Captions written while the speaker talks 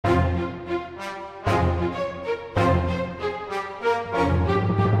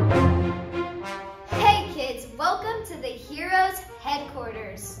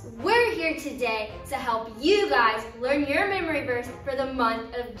verse for the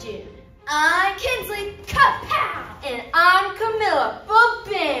month of June. I'm Kinsley, kapow! And I'm Camilla,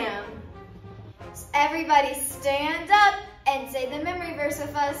 ba-bam! So everybody stand up and say the memory verse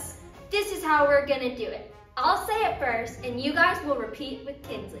with us. This is how we're gonna do it. I'll say it first and you guys will repeat with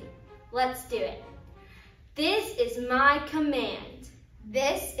Kinsley. Let's do it. This is my command.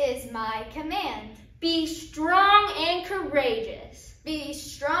 This is my command. Be strong and courageous. Be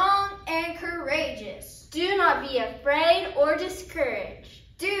strong and courageous. Do not be afraid or discouraged.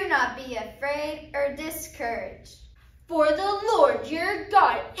 Do not be afraid or discouraged. For the Lord your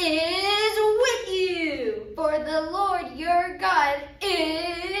God is with you. For the Lord your God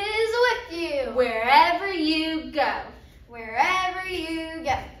is with you. Wherever you go. Wherever you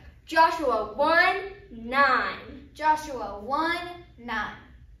go. Joshua 1:9. Joshua 1:9.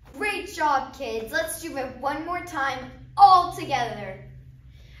 Great job, kids. Let's do it one more time, all together.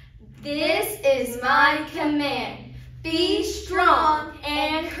 This is my command. Be strong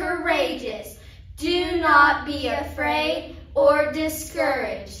and courageous. Do not be afraid or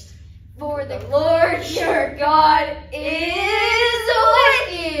discouraged. For the Lord your God is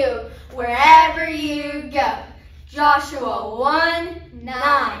with you wherever you go. Joshua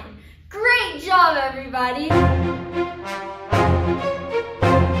 1:9. Great job, everybody.